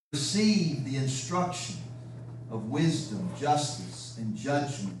receive the instruction of wisdom, justice, and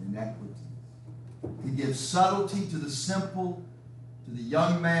judgment and equity. To give subtlety to the simple, to the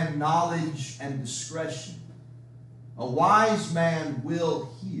young man knowledge and discretion. A wise man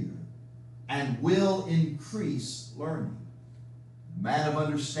will hear and will increase learning. A man of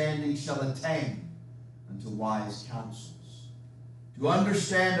understanding shall attain unto wise counsels. To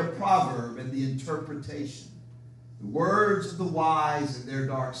understand a proverb and the interpretation, the words of the wise and their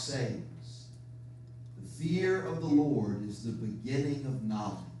dark sayings. The fear of the Lord is the beginning of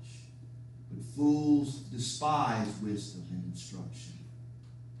knowledge, but fools despise wisdom and instruction.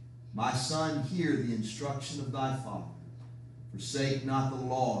 My son, hear the instruction of thy father. Forsake not the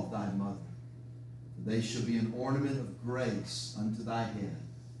law of thy mother, for they shall be an ornament of grace unto thy head,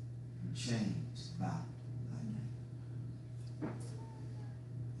 and chains about thy neck.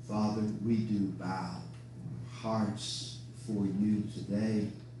 Father, we do bow hearts for you today.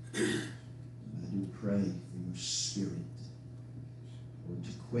 I do pray for your Spirit, Lord,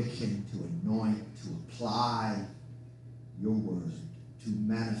 to quicken, to anoint, to apply your word, to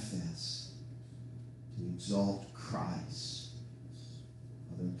manifest, to exalt Christ,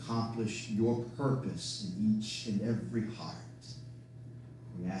 Father, accomplish your purpose in each and every heart.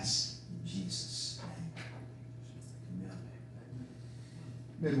 We ask in Jesus' name. Amen.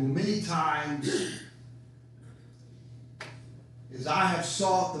 Well, many times, as I have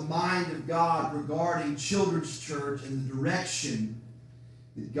sought the mind of God regarding Children's Church and the direction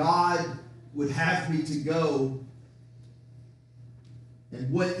that God would have me to go,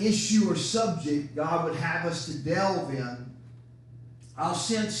 and what issue or subject God would have us to delve in, I'll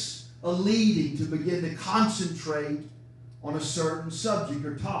sense a leading to begin to concentrate on a certain subject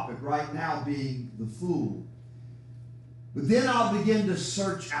or topic, right now being the fool. But then I'll begin to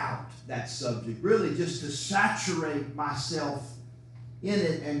search out that subject, really just to saturate myself in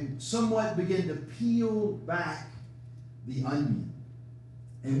it and somewhat begin to peel back the onion.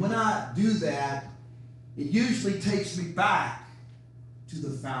 And when I do that, it usually takes me back to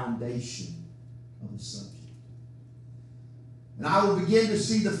the foundation of the subject. And I will begin to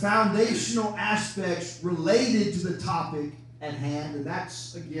see the foundational aspects related to the topic at hand, and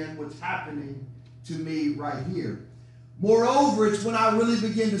that's, again, what's happening to me right here. Moreover, it's when I really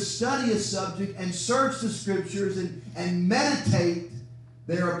begin to study a subject and search the Scriptures and meditate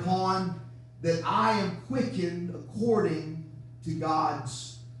thereupon that I am quickened according to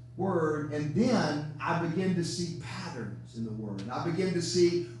God's Word. And then I begin to see patterns in the Word. I begin to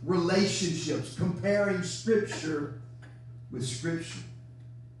see relationships, comparing Scripture with Scripture.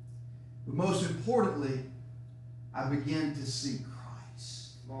 But most importantly, I begin to see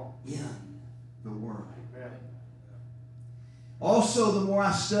Christ in the Word. Also, the more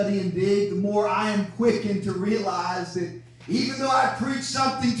I study and dig, the more I am quickened to realize that even though I preached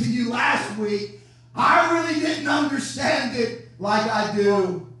something to you last week, I really didn't understand it like I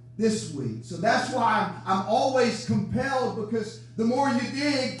do this week. So that's why I'm always compelled, because the more you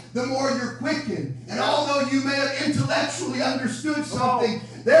dig, the more you're quickened. And although you may have intellectually understood something,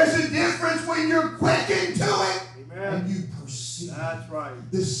 there's a difference when you're quickened to it. Amen. And you perceive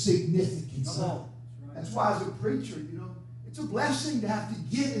the significance of it. That's why as a preacher, it's a blessing to have to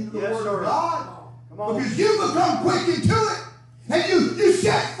get into the Word of God. Because you become quickened to it. And you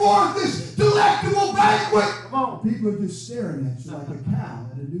set forth this delectable banquet. People are just staring at you like a cow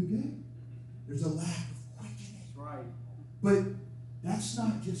at a new game. There's a lack of quickening. That's right. But that's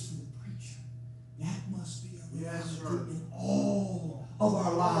not just for the preacher. That must be a reality in all of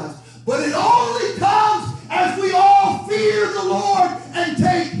our lives. But it only comes as we all fear the Lord and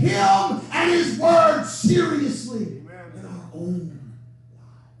take Him and His Word seriously in our own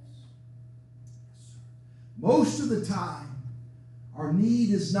lives. Most of the time, our need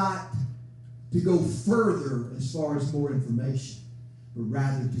is not to go further as far as more information, but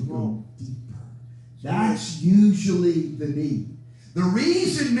rather to go deeper. That's usually the need. The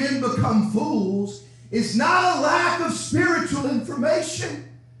reason men become fools is not a lack of spiritual information,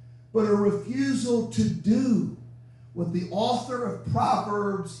 but a refusal to do what the author of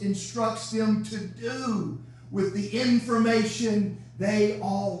Proverbs instructs them to do with the information they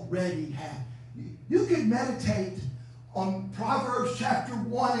already have. You could meditate on Proverbs chapter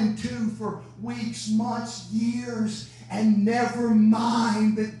 1 and 2 for weeks, months, years, and never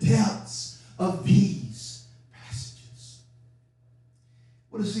mind the depths of these passages.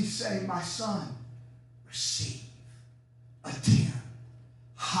 What does he say? My son, receive, attend,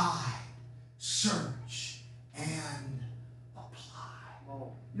 hide, search, and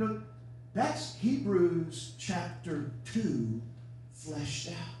apply. That's Hebrews chapter 2 fleshed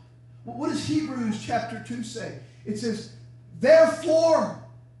out. Well, what does Hebrews chapter 2 say? It says, therefore,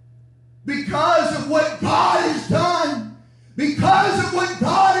 because of what God has done, because of what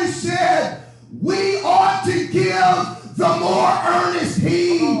God has said, we ought to give the more earnest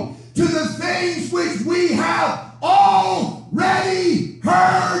heed to the things which we have already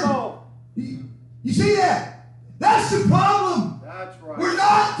heard. You see that? That's the problem. That's right. We're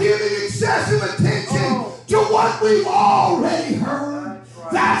not giving excessive attention to what we've already heard. That's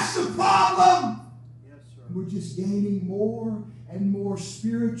right. That's the problem. Yes, sir. We're just gaining more and more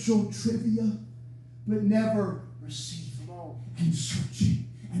spiritual trivia, but never receiving and searching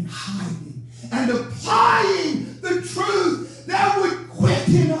and hiding and applying the truth that would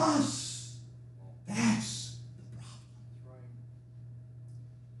quicken us. That's the problem.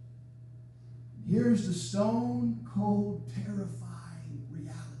 Here's the stone cold, terrifying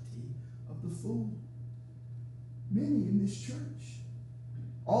reality of the fool. Many in this church,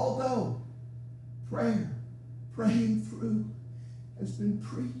 although praying through, has been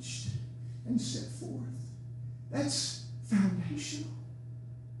preached and set forth. That's foundational.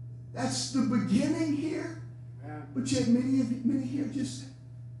 That's the beginning here. But yet many here just,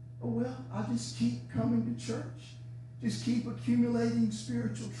 oh well, I'll just keep coming to church. Just keep accumulating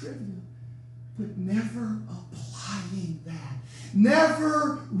spiritual trivia. But never applying that.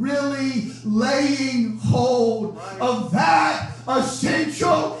 Never really laying hold of that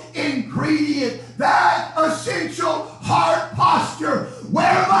essential ingredient, that essential heart posture,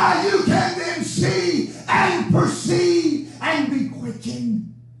 whereby you can then see and perceive and be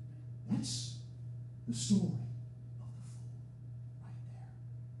quickened. That's the story of the fool right there.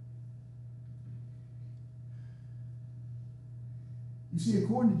 You see,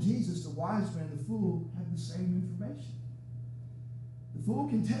 according to Jesus, the wise man and the fool have the same information. The fool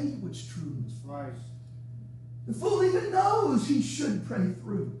can tell you what's true and what's false. The fool even knows he should pray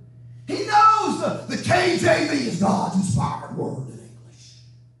through. He knows the KJV is God's inspired word in English.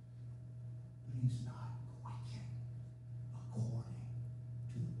 But he's not quickened according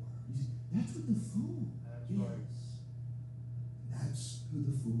to the word. That's what the fool is. Right. That's who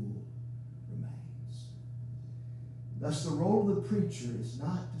the fool remains. Thus, the role of the preacher is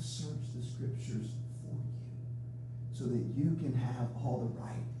not to search the scriptures for you so that you can have all the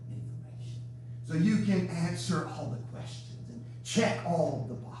right information, so you can answer all the questions and check all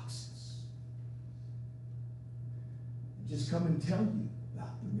the boxes. Just come and tell you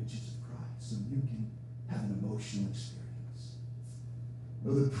about the riches of Christ so you can have an emotional experience.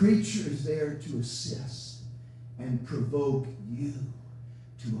 No, the preacher is there to assist and provoke you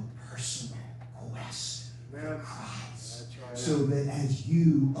to a personal quest for Christ. Right. So that as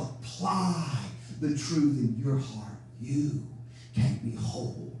you apply the truth in your heart, you can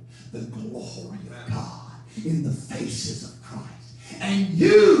behold the glory of God in the faces of Christ. And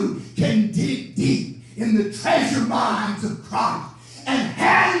you can dig deep in the treasure mines of Christ and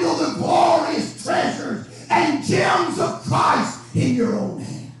handle the glorious treasures and gems of Christ in your own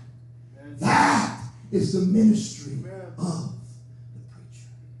hand. That is the ministry of the preacher.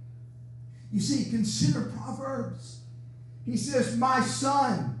 You see, consider Proverbs. He says, my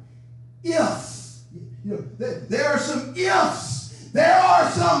son, if, there are some ifs, there are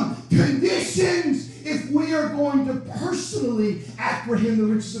some conditions if we are going to personally apprehend the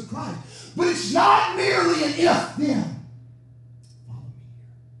riches of Christ. But it's not merely an if then. Follow me here.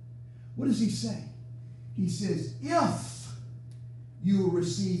 What does he say? He says, if you will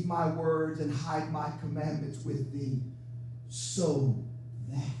receive my words and hide my commandments with thee, so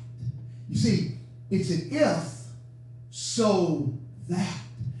that. You see, it's an if, so that.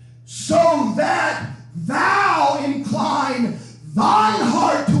 So that thou incline thine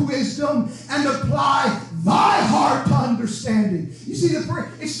heart to wisdom and apply thy heart to understanding. You see,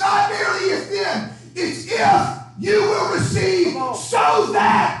 it's not merely if then, it's if you will receive so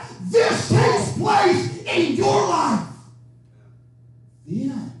that this takes place in your life.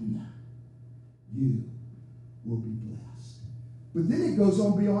 Then you will be blessed. But then it goes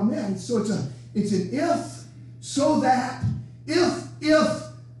on beyond that. So it's an if, so that, if,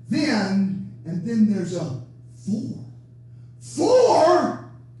 then, and then there's a for.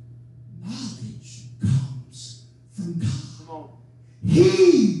 For knowledge comes from God.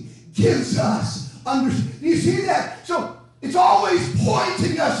 He gives us understanding. Do you see that? So it's always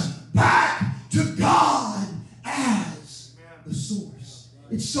pointing us back to God as the source.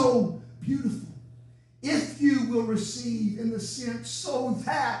 It's so beautiful. If you will receive in the sense so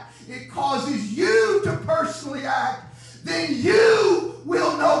that it causes you to personally act, then you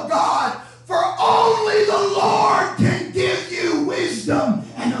will know God. For only the Lord can give you wisdom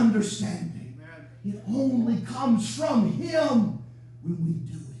and understanding. It only comes from Him when we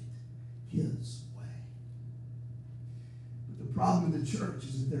do it His way. But the problem in the church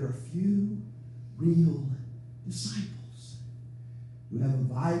is that there are few real disciples who have a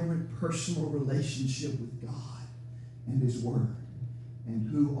vibrant personal relationship with God and His Word, and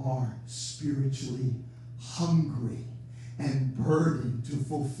who are spiritually hungry and burdened to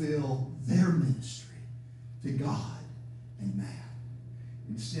fulfill their ministry to God and man.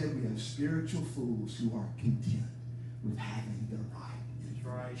 Instead, we have spiritual fools who are content with having the right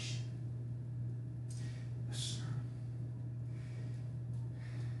information. Yes, sir.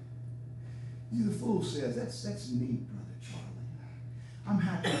 See, the fool says, that's neat, Brother Charlie. I'm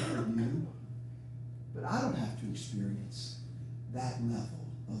happy for you, but I don't have to experience that level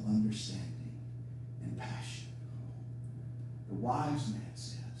of understanding and passion. The wise man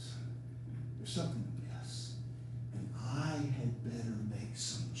says, there's something amiss, and I had better make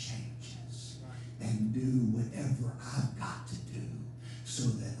some changes and do whatever I've got to do so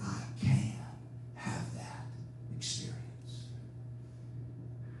that I can have that experience.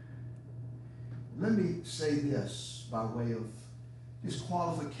 Let me say this by way of just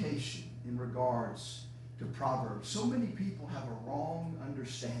qualification in regards to Proverbs. So many people have a wrong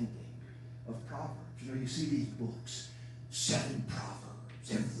understanding of Proverbs. You know, you see these books, 7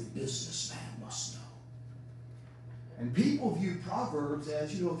 Proverbs every businessman must know. And people view Proverbs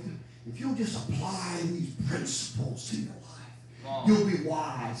as, you know, if you'll just apply these principles to your life, you'll be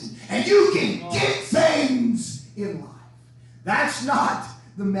wise and you can get things in life. That's not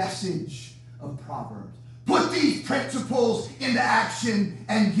the message of Proverbs. Put these principles into action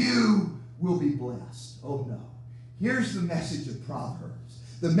and you will be blessed. Oh no. Here's the message of Proverbs.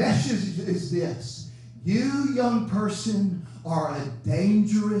 The message is this. You, young person, are a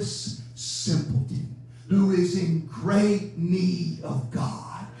dangerous simpleton who is in great need of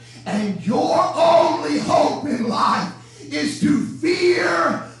God. And your only hope in life is to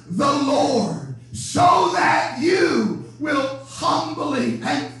fear the Lord so that you will humbly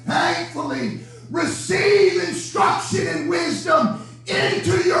and thankfully receive instruction and wisdom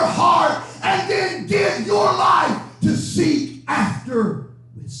into your heart and then give your life to seek after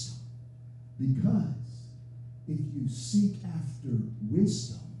wisdom. Because if you seek after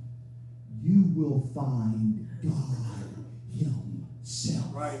wisdom, you will find God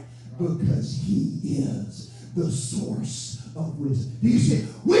Himself. Right. Because He is the source of wisdom. Do you see?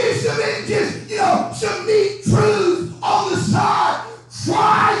 Wisdom isn't just, some neat truths on the side.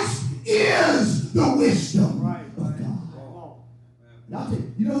 Christ is the wisdom of God. And I'll tell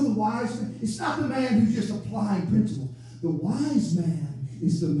you, you know the wise man? It's not the man who's just applying principles. The wise man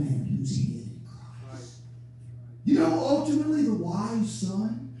is the man who's hid in Christ. You know, ultimately, the wise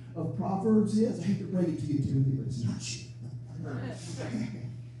son of Proverbs is, I hate to break it to you, Timothy, but it's not you.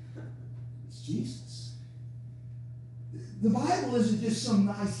 It's Jesus. The Bible isn't just some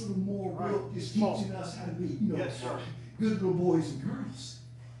nice little moral book just teaching us how to be, good little boys and girls.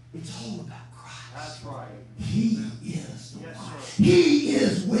 It's all about Christ. That's right. He is the wise. He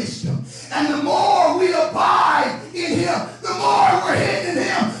is wisdom. And the more we abide in Him, the more we're hidden in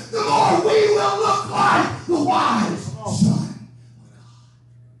Him, the more we will look like the wise Son of God.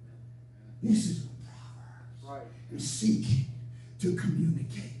 This is what Proverbs is seeking to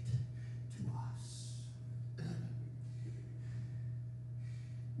communicate to us.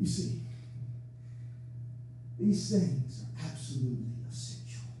 You see, these things are absolutely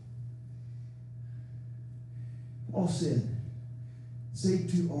essential. Paul said, say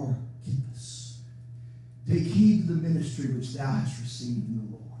to Archippus, take heed to the ministry which thou hast received in the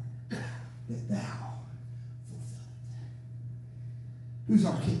Lord, that thou fulfill it. Who's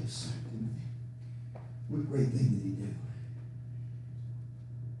Archippus? What great thing did he do?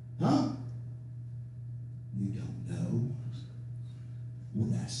 Huh? You don't know? Well,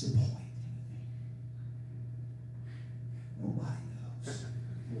 that's the point. Nobody knows.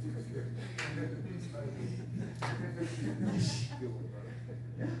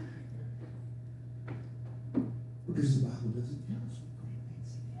 Because the Bible doesn't tell us what great things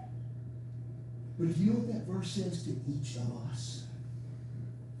he did. But if you know what that verse says to each of us,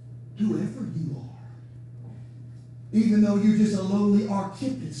 whoever you are, even though you're just a lowly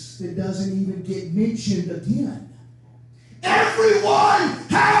Archippus that doesn't even get mentioned again, everyone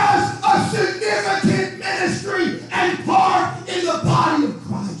has a significant ministry and part in the body of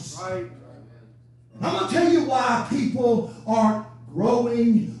Christ. Right. I'm going to tell you why people aren't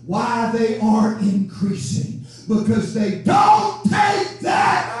growing, why they aren't increasing. Because they don't take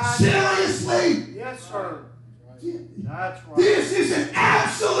that seriously. Yes, sir. That's right. This is an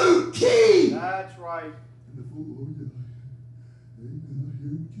absolute key. That's right. And the fool, oh yeah, I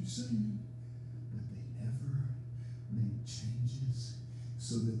hear what you're saying. But they never make changes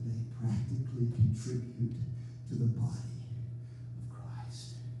so that they practically contribute to the body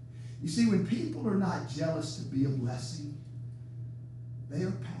You see, when people are not jealous to be a blessing, they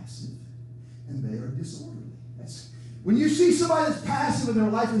are passive and they are disorderly. When you see somebody that's passive and their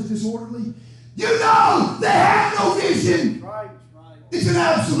life is disorderly, you know they have no vision. Right. It's an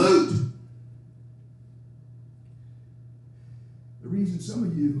absolute. The reason some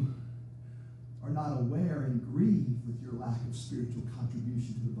of you are not aware and grieve with your lack of spiritual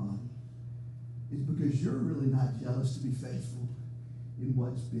contribution to the body is because you're really not jealous to be faithful in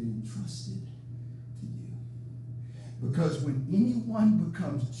what's been entrusted to you. Because when anyone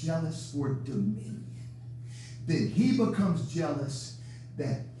becomes jealous for dominion, then he becomes jealous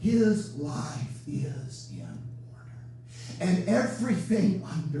that his life is in order. And everything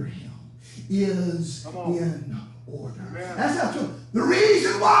under him is in order. Amen. That's how true. The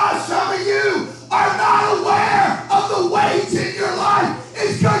reason why some of you are not aware of the weights in your life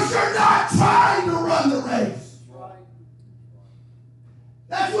is because you're not trying to run the race.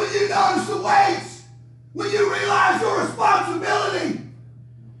 That's when you notice the weights. When you realize your responsibility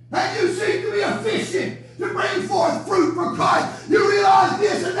and you seem to be efficient to bring forth fruit for Christ, you realize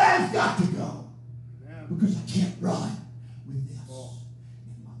this and that has got to go. Because I can't run with this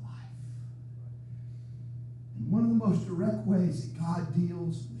in my life. And one of the most direct ways that God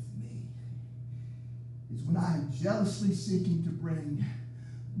deals with me is when I am jealously seeking to bring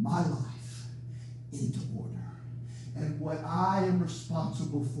my life into order and what I am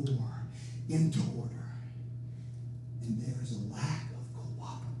responsible for into order. And there is a lack of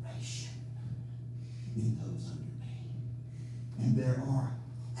cooperation in those under me. And there are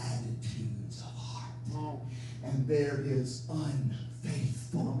attitudes of heart. And there is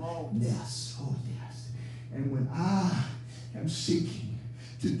unfaithfulness. Oh, yes. And when I am seeking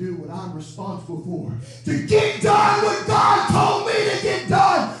to do what I'm responsible for, to get done what God told me to get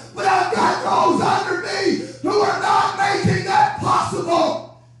done, but I've got those under me who are not making that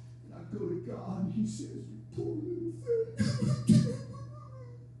possible. And I go to God and he says, you poor little thing.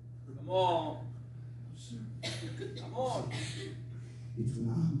 Come on. Come on. It's when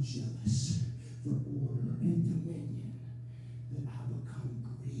I'm jealous for order and dominion that I become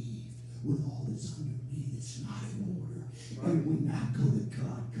grieved with all that's under me that's not in order. And when I go to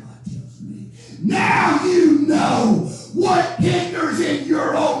God, God tells me, now you know what hinders in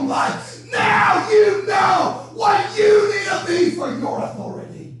your own life. Now you know what you need to be for your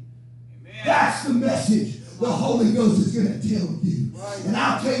authority. Amen. That's the message the Holy Ghost is going to tell you. Right. And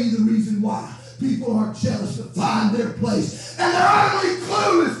I'll tell you the reason why. People are jealous to find their place. And they're utterly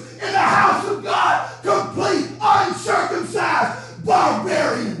clueless in the house of God. Complete, uncircumcised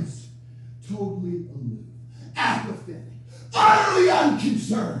barbarians. Totally aloof, apathetic, utterly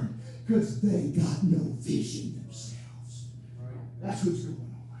unconcerned. Because they got no vision themselves. Right. That's what's going on.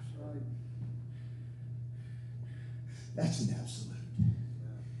 Right. That's an absolute.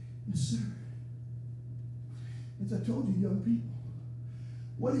 Yes, sir. As I told you, young people,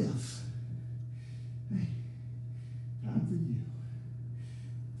 what if, hey, time for you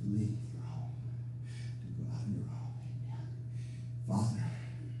to leave your home, to go out on your own. Amen. Father,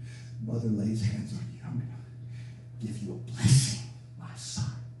 Mother lays hands on you. I'm going to give you a blessing, my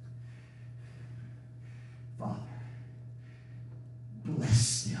son. Father,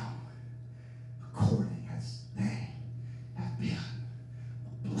 bless them according as they have been a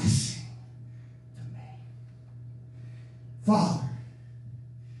blessing to me. Father,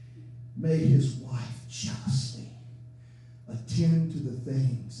 may his wife jealously attend to the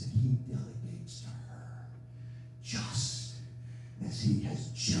things that he delegates to her, just as he has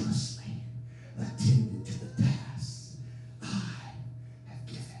jealously attended to the tasks I have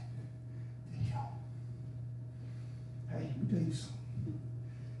given to him. Hey, let me tell you something.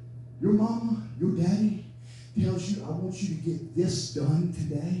 Your mama, your daddy tells you, I want you to get this done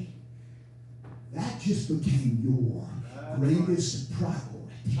today. That just became your greatest priority.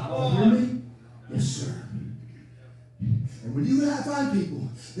 You hear me? Yes, sir. And when you find people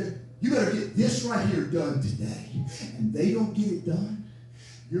that you better get this right here done today, and they don't get it done,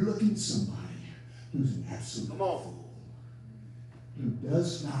 you're looking at somebody who's an absolute fool, who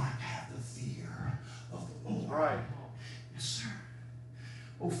does not have the fear of the Lord. Right. Yes, sir.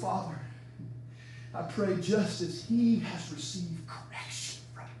 Oh, Father, I pray just as he has received correction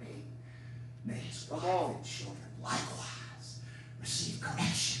from me, may his wife and children likewise receive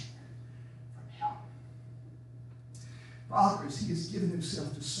correction from him. Father, as he has given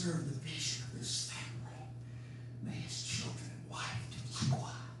himself to serve the vision of this family, may his children and wife do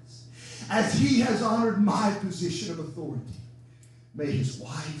likewise. As he has honored my position of authority, may his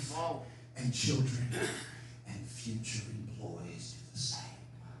wife and children and future employees do the same.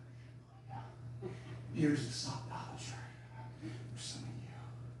 Here's the soft knowledge for some of you.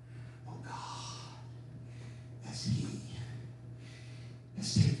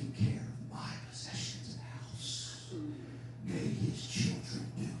 has taken care of my possessions and house, may his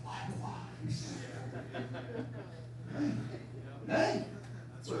children do likewise. Hey,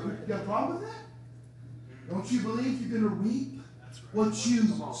 you got a problem with that? Don't you believe you're going to reap what you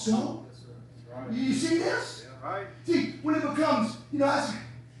sow? You see this? Right. See, when it becomes, you know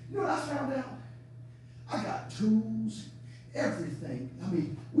what I found out? I got tools, everything. I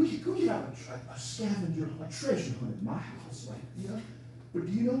mean, we could have a scavenger, a treasure hunt in my house, right? You know? But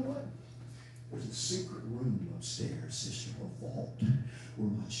do you know what? There's a secret room upstairs, sister, a vault, where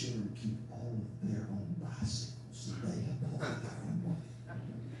my children keep all of their own bicycles. So they have all of their own money.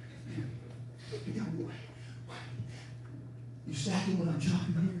 You stacking what I'm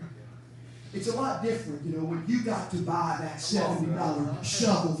chopping here? It's a lot different, you know, when you got to buy that $70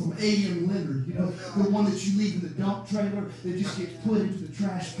 shovel from A.M. Leonard, you know, the one that you leave in the dump trailer that just gets put into the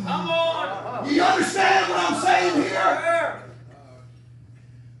trash pile. Come on! You understand what I'm saying here?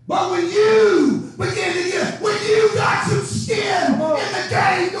 But when you begin to get, when you got some skin in the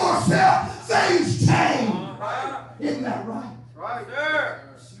game yourself, things change. Isn't that right? Right there.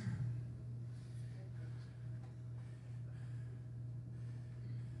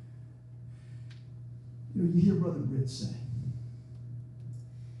 You know, you hear Brother Britt say,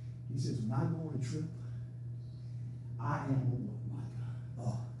 he says, when I go on a trip, I am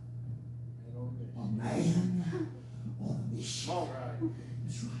a man on a mission.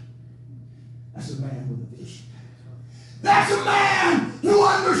 That's right. That's a man with a vision. That's a man who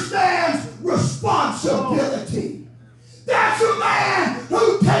understands responsibility. That's a man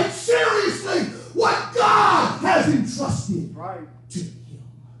who takes seriously what God has entrusted to him.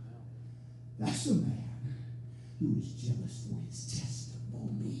 That's a man who is jealous for his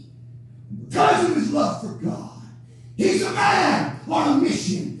testimony. Because of his love for God, he's a man on a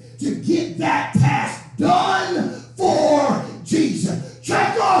mission to get that task done for Jesus.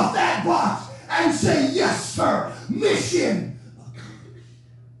 Check off that box and say, yes, sir, mission accomplished.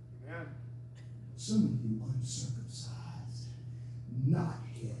 Some of you uncircumcised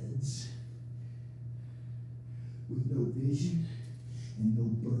knotheads with no vision and no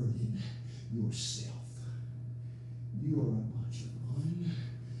burden yourself. You are a bunch of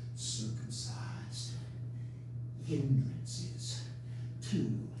uncircumcised hindrances to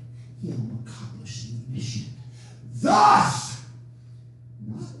him accomplishing the mission. Thus,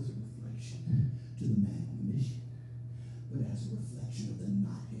 not as a reflection to the man on the mission, but as a reflection of the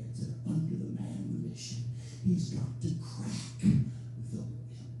knotheads that are under the man on the mission. He's got to crack the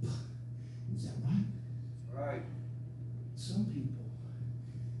whip. Is that right? Right. Some people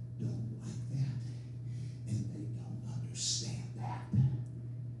don't like that, and they don't understand that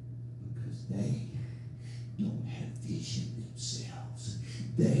because they don't have vision themselves.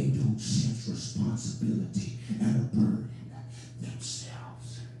 They don't sense responsibility and a burden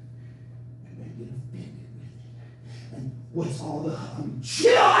themselves, and they get offended with it. And what's all the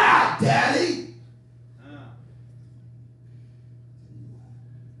chill out, Daddy?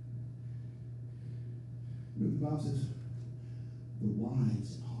 The Bible says, the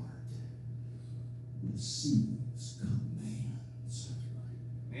wise in heart receives commands.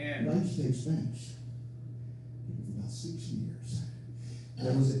 Man. I used to take Spanish for about 6 years.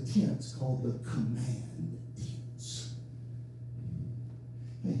 There was a tense called the command tense.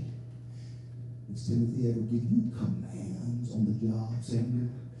 Hey, does Timothy ever give you commands on the job, Samuel?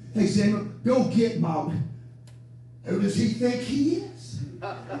 Hey, Samuel, go get my... Who does he think he is? I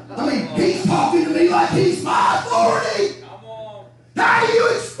mean, he's talking to me like he's my authority. Come on. How do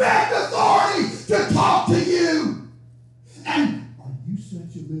you expect authority to talk to you? And are you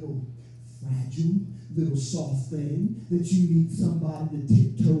such a little fragile, little soft thing that you need somebody to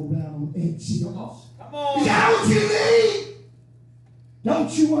tiptoe around on eggshells? Come on. Is that what you need?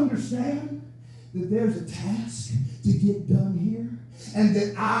 Don't you understand that there's a task to get done here? And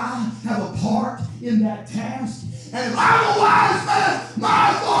that I have a part in that task? And if I'm a wise man,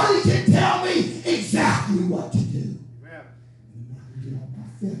 my authority can tell me exactly what to do. Yeah. And I can get on my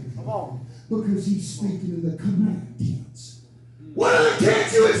feathers. Come on. Because he's speaking in the command tense. What other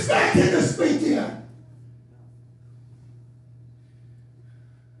tense you expect him to speak in?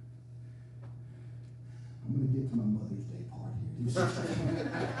 I'm going to get to my Mother's Day part here.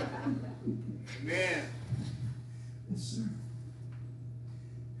 Amen. Yes, sir.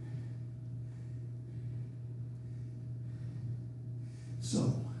 So,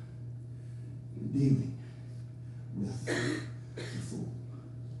 we're dealing with the fool,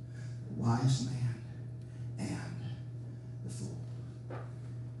 the wise man, and the fool.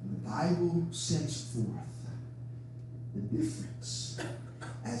 And the Bible sets forth the difference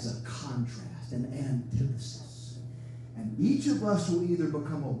as a contrast, an antithesis. And each of us will either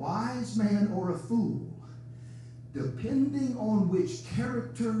become a wise man or a fool, depending on which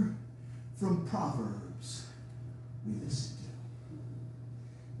character from Proverbs we listen to.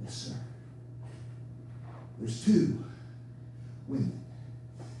 Yes, sir. There's two women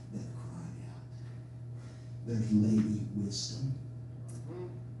that are crying out. There's Lady Wisdom,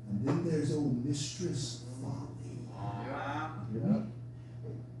 and then there's old Mistress Folly. Yeah.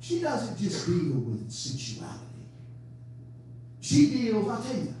 She doesn't just deal with sensuality. She deals, I'll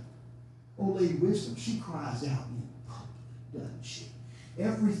tell you, old Lady Wisdom, she cries out in public, doesn't she?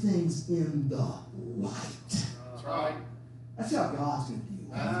 Everything's in the light. That's right. That's how God's going to deal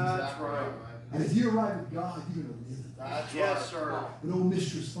with it. That's right. And if you're right with God, you're going to live it. That's yes, sir. But old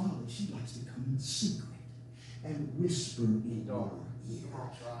Mistress Folly, she likes to come in secret and whisper in your ear,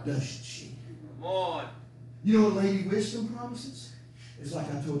 doesn't she? Come on. You know what Lady Wisdom promises? It's like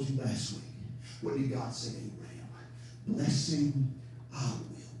I told you last week. What did God say to Abraham? Blessing, I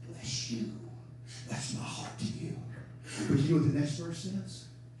will bless you. That's my heart to you. But you know what the next verse says?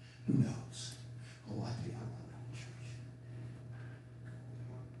 Who knows? Oh, I tell you, I run around the church.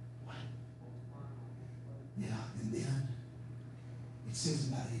 What? Yeah, and then it says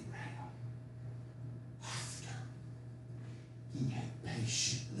about Abraham, after he had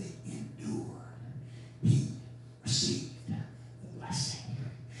patiently endured, he received the blessing.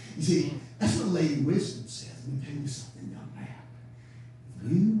 You see, that's what Lady Wisdom says. Let me tell you something, young man.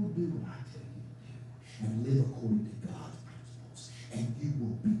 If you will do what I tell you to do and live according to God's principles, and you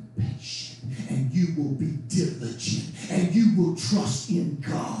will be patient, and you will be diligent, and you will trust in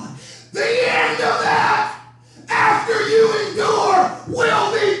God, the end of that, after you endure,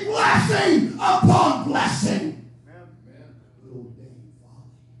 will be blessing upon blessing. Amen. Good old Dame Folly,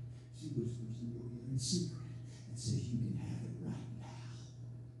 she whispers in your ear in secret and says you can have it right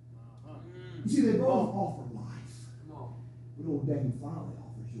now. You see, they both offer life. But old Dame Folly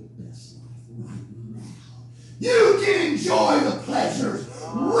offers your best life right now. You can enjoy the pleasures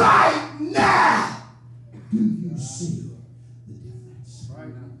right now. Do you see the difference? Right.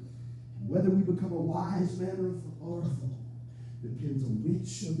 And whether we become a wise man or a fool depends on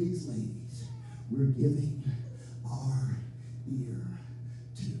which of these ladies we're giving our ear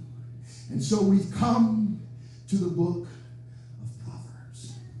to. And so we've come to the book of Proverbs.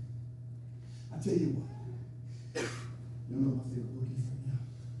 I tell you what. You know my favorite book is right now?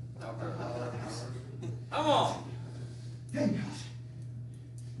 Come on. Hey, guys.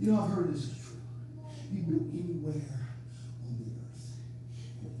 You know, I've heard this is true. You go anywhere on the earth,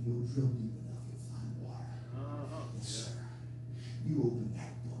 and if you'll drill deep enough, you'll find water. Yes, sir. You open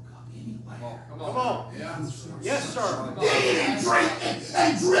that book up anywhere. Come on. Yeah. Yes, sir. Digging and drinking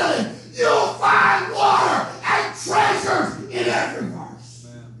and drilling, you'll find water and treasures in every verse.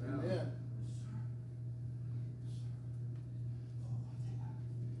 Amen.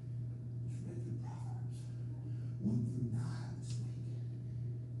 Just read through Proverbs 1 through 9 this week.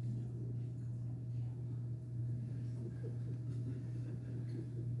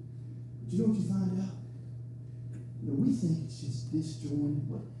 But you know what you find out? You know, we think it's just disjointed.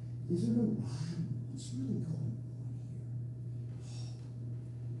 What? Is there no rhyme? What's really going on here?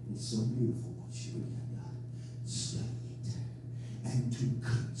 It's so beautiful once you begin to study it and to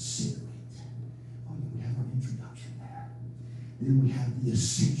consider it. Oh, yeah, we have our introduction there. Then we have the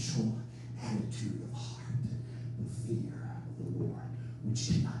essential attitude of heart, the fear of the Lord, which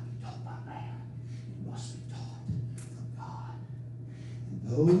cannot be taught by man. It must be taught from God. And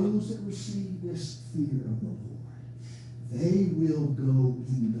those that receive this fear of the Lord, they will go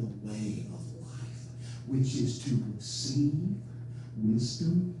in the way of life, which is to receive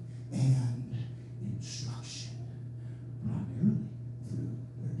wisdom and instruction, primarily through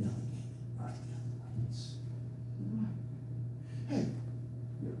their delegated earthly authorities. All right. Hey,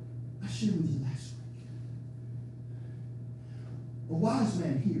 I shared with you last week. A wise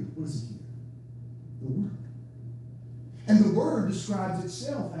man here, what does he hear? The Word. And the Word describes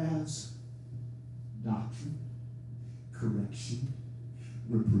itself as doctrine, correction,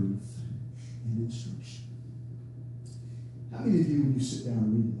 reproof, and instruction. How many of you, when you sit down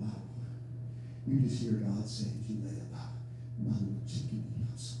and read the Bible, you just hear God say as you lay about my little chicken,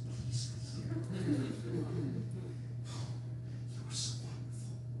 I'm so pleased with you. You are so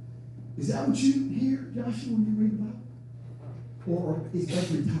wonderful. Is that what you hear, Joshua, when you read the Bible? Or is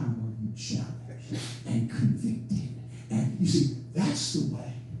every time are you challenged and convicted? And you see, that's the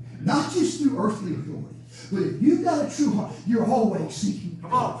way. Not just through earthly authority, but if you've got a true heart, you're always seeking to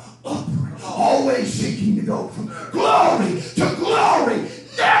go upward, always seeking to go from glory to glory,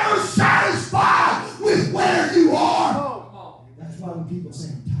 never satisfied with where you are. That's why when people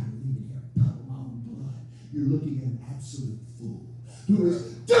say, I'm tired of leaving here, puddle my own blood, you're looking at an absolute fool, who is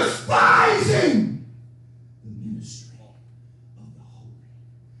despising the ministry of the Holy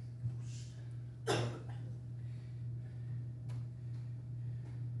Ghost.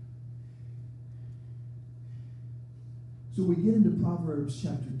 So we get into Proverbs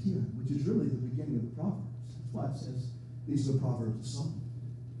chapter 10, which is really the beginning of the Proverbs. That's why it says these are the Proverbs of Solomon.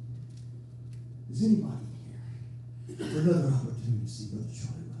 Is anybody here, for another opportunity to see Brother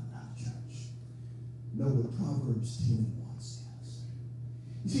Charlie run out of church, know what Proverbs 10 and 1 says?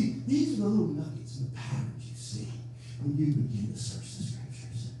 You see, these are the little nuggets and the patterns you see when you begin to search the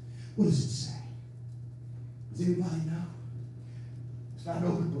Scriptures. What does it say? Does anybody know? It's not an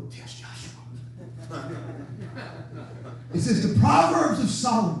open book test, Joshua. It says the Proverbs of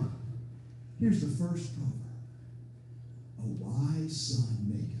Solomon. Here's the first proverb. A wise son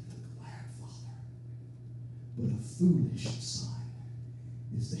maketh a glad father, but a foolish son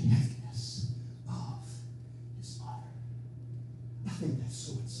is the heaviness of his mother. I think that's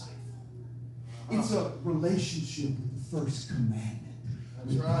so insightful. It's a relationship with the first commandment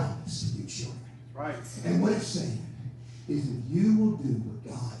we promise to do children. Right. And what it's saying is that you will do what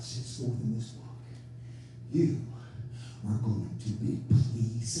God sets forth in this book. You are going to be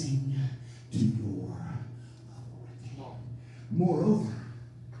pleasing to your authority. Moreover,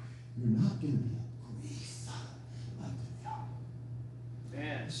 you're not going to be a grief unto the young.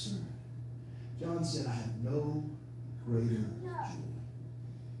 Man. Yes, sir. John said, I have no greater joy.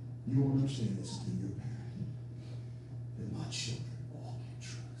 You won't understand this until you're a parent. That my children walk in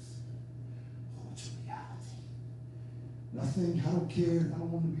truth. Oh, it's reality. Nothing, I don't care. I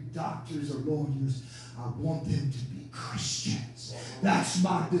don't want to be doctors or lawyers. I want them to be Christians. That's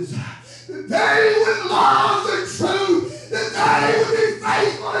my desire. That they would love the truth. That they would be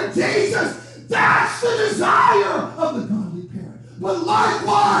faithful to Jesus. That's the desire of the godly parent. But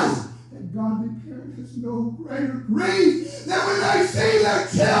likewise, a godly parent has no greater grief than when they see their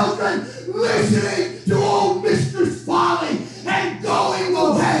children listening to old Mistress Folly and going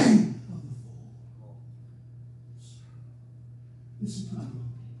the way of the fool. Listen to me, young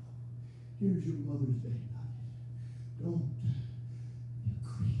people. Here's your Mother's Day nugget. Don't be a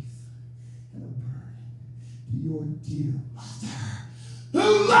grief and a burden to your dear mother who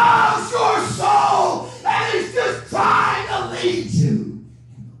loves your soul and is just trying to lead you in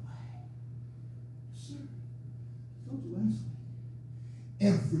the way. Sir, I told you last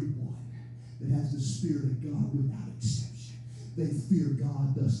week, everyone that has the Spirit of God without exception, they fear God,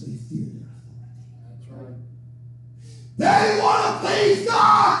 thus they fear their authority. That's right. They want to please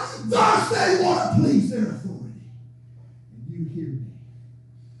God, thus they want to please their authority. And you hear me.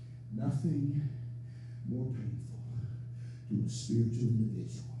 Nothing more painful to a spiritual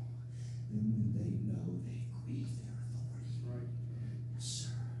individual than when they know they grieve their authority. Right. Yes,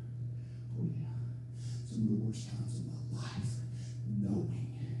 sir. Oh, yeah. Some of the worst times of my life, knowing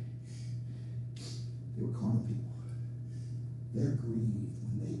they were carnal people. They're grieved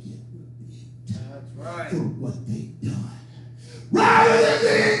when they get rebuked That's right. for what they've done. Rather than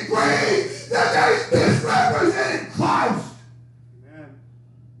being grieved that they misrepresented Christ. Amen.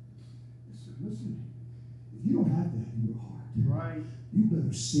 Listen, if you don't have that in your heart, Right. you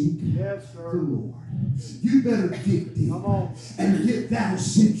better seek Yes, the sir. Lord. You better dig deep Come on. and get that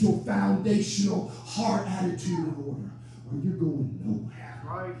essential foundational heart attitude in order, or you're going nowhere.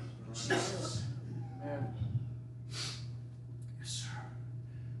 Right. Jesus. Amen. Yes, sir.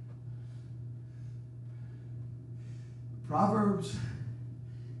 Proverbs,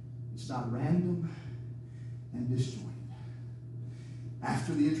 it's not random and disjointed.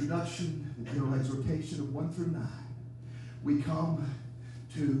 After the introduction, the general exhortation of 1 through 9, we come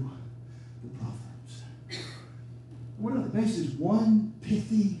to the Proverbs. What are the bases? One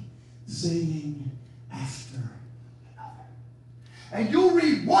pithy saying after another. And you'll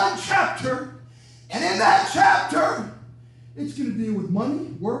read one chapter, and in that chapter, it's going to deal with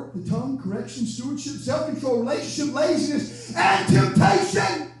money, work, the tongue, correction, stewardship, self-control, relationship, laziness, and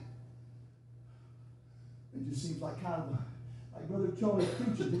temptation. It just seems like kind of like Brother Charlie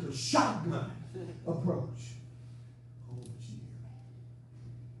preaching with a shotgun approach. Oh, but you hear me.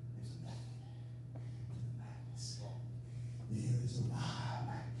 There's a method to the madness. There is a rhyme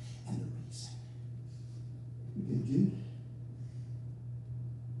and a reason. Okay, Jude.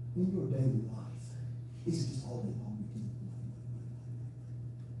 In your daily life, is it just all day long you can money?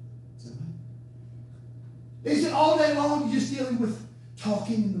 Is that right? Is it all day long you're just dealing with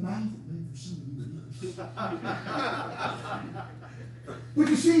talking in the mouth? Maybe for some of you it is. But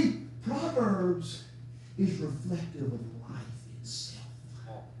you see, Proverbs is reflective of life itself.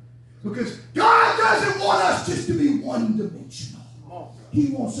 Because God doesn't want us just to be one-dimensional. He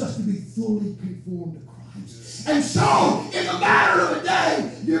wants us to be fully conformed to Christ. lives. And so, in the matter of a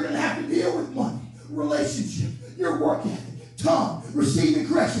day, you're going to have to deal with money, relationship, your work ethic, tongue, receiving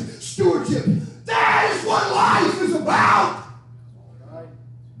correction, stewardship. That is what life is about. Right.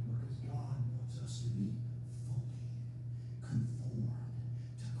 Because God wants us to be fully conformed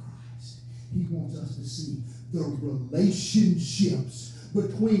to Christ. He wants us to see the relationships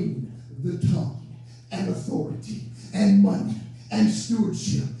between the tongue and authority and money and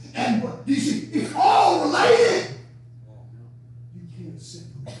stewardship and what you see, it's all related. You can't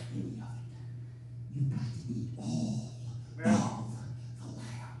separate any of it. You've got to eat all of the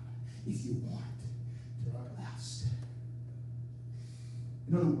lamb if you want to be blessed.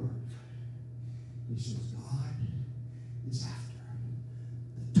 In other words, it shows God is after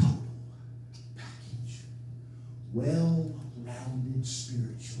the total package. Well-rounded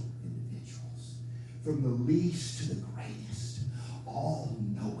spiritual individuals, from the least to the greatest, all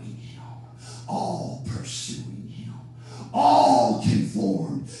knowing Him, all pursuing Him, all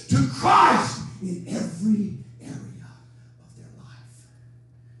conformed to Christ in every area of their life,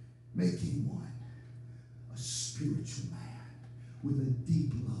 making one a spiritual man with a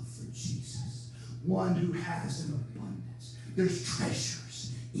deep love for Jesus, one who has an abundance. There's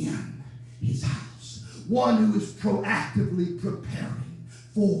treasures in his house, one who is proactively preparing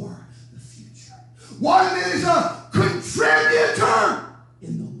for the future, one that is a contributor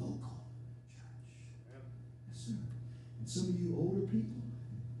in the local church. Yes, sir. And some of you older people,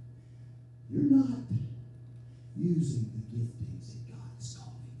 you're not using the giftings that God is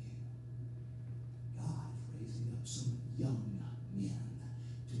calling you. God is raising up some young men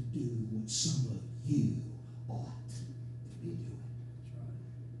to do what some of you ought to be doing.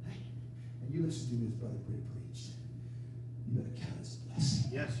 Hey, and you listen to me as Brother Britt preached. You better count it as a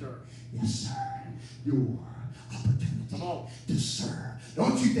blessing. Yes, sir. Yes, sir. Your opportunity to serve.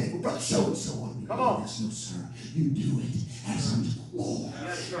 Don't you think, well, Brother So-and-so ought to be doing this? No, sir. You do it as unto the Lord.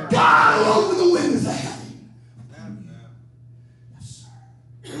 Yes, sir. God will open the windows of heaven upon you. Yes,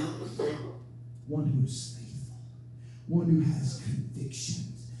 sir. One who is faithful. One who has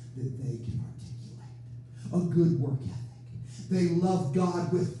convictions that they can articulate. A good work ethic. They love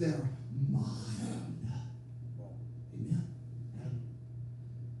God with their mind. Amen.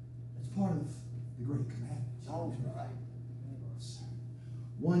 That's part of the Great Commandments. All right.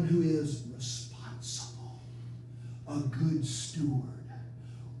 One who is responsible, a good steward,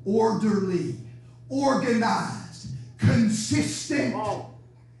 orderly, organized, consistent. Oh.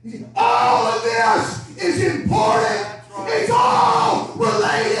 All of this is important. That's right. It's all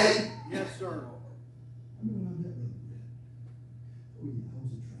related. Yes, sir. I remember when I met Brother Brett. Oh yeah, I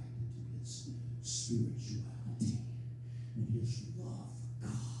was attracted to his spirituality and his love for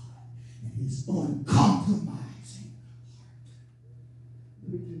God and his uncompromising heart.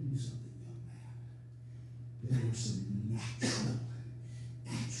 Let me tell you something, young man. There were some natural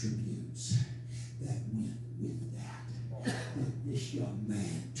attributes that went with that this young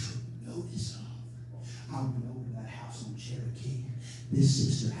man took notice of. I went over to that house on Cherokee. This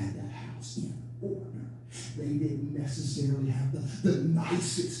sister had that house in order. They didn't necessarily have the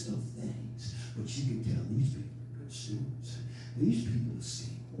nicest of things, but you can tell these people are good stewards. These people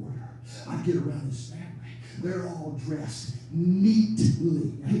esteem order. I get around this family. They're all dressed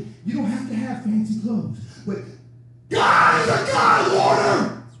neatly. Hey, you don't have to have fancy clothes, but God is a God of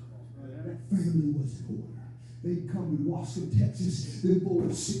order. That family was in order. They'd come to Wasco, Texas. Them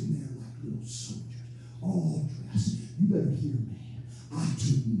boys sitting there like little soldiers, all dressed. You better hear me. I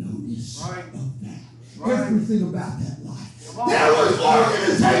took notice of that. Everything about that life. There was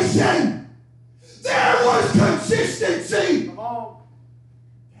organization. There was consistency. Come on.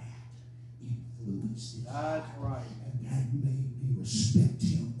 That influenced it. That's right. And that made me respect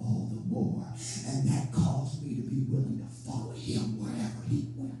him all the more. And that caused me to be willing to follow him wherever he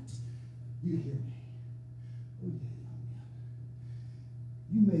went. You hear me? Oh, yeah, young man.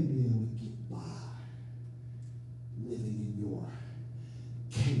 You may be able to get by living in your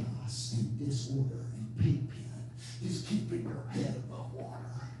chaos and disorder and pigpen, just keeping your head above water.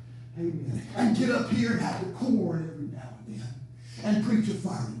 Amen. And get up here and have the corn every now and then and preach a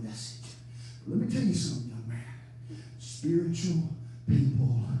fiery message. But let me tell you something, young man. Spiritual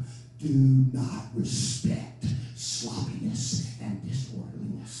people do not respect sloppiness and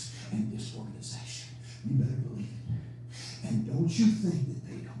disorderliness and disorganization. You better believe it. And don't you think that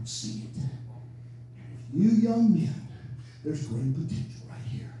they don't see it. And if you young men, there's great potential right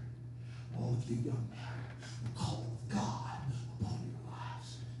here. All of you young men, the call of God upon your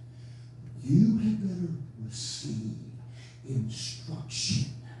lives. You had better receive instruction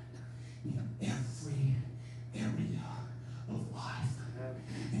in every area of life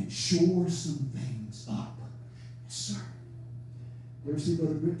and shore some things up You ever see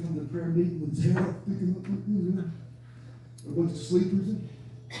Brother Britt come to the prayer meeting with his hair up, sticking up like this? A bunch of sleepers in?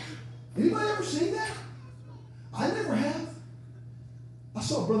 Anybody ever seen that? I never have. I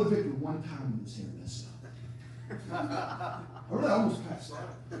saw Brother Victor one time with his hair messed up. I really almost passed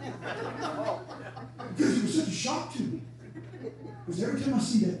out. Because it was such a shock to me. Because every time I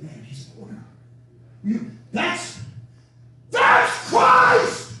see that man, he's an order. That's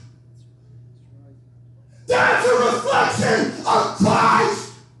Christ! That's a reflection of Christ!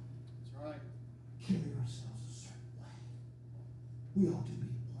 That's right. Carry ourselves a certain way. We ought to be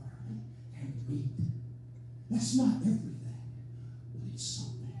orderly and neat. That's not everything, but it's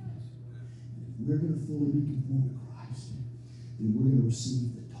something. And if we're going to fully be conformed to Christ, then we're going to receive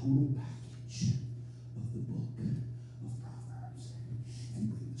the total package of the book of Proverbs and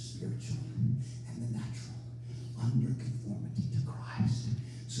bring the spiritual and the natural under conformity to Christ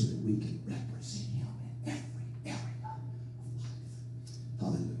so that we can represent him in every area of life.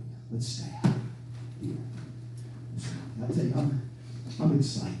 Hallelujah. Let's stand here. I tell you, I'm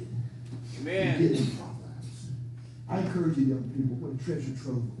excited. Amen. Get in Proverbs. I encourage you, young people, what a treasure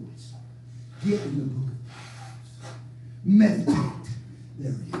trove of wisdom. Get in the book of Proverbs. Meditate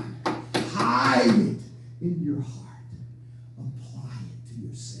therein. Hide it in your heart. Apply it to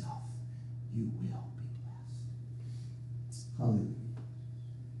yourself. You will be blessed. Hallelujah.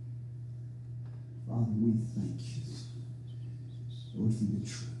 Father, we thank you, Lord, for your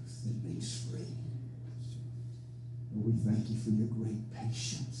truth that makes free. Lord, we thank you for your great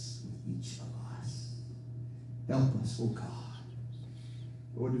patience with each of us. Help us, oh God,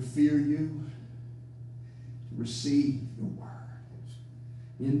 Lord, to fear you, to receive your word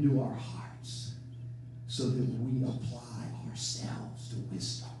into our hearts so that we apply ourselves to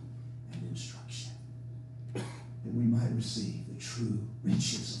wisdom and instruction, that we might receive the true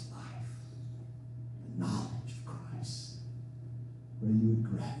riches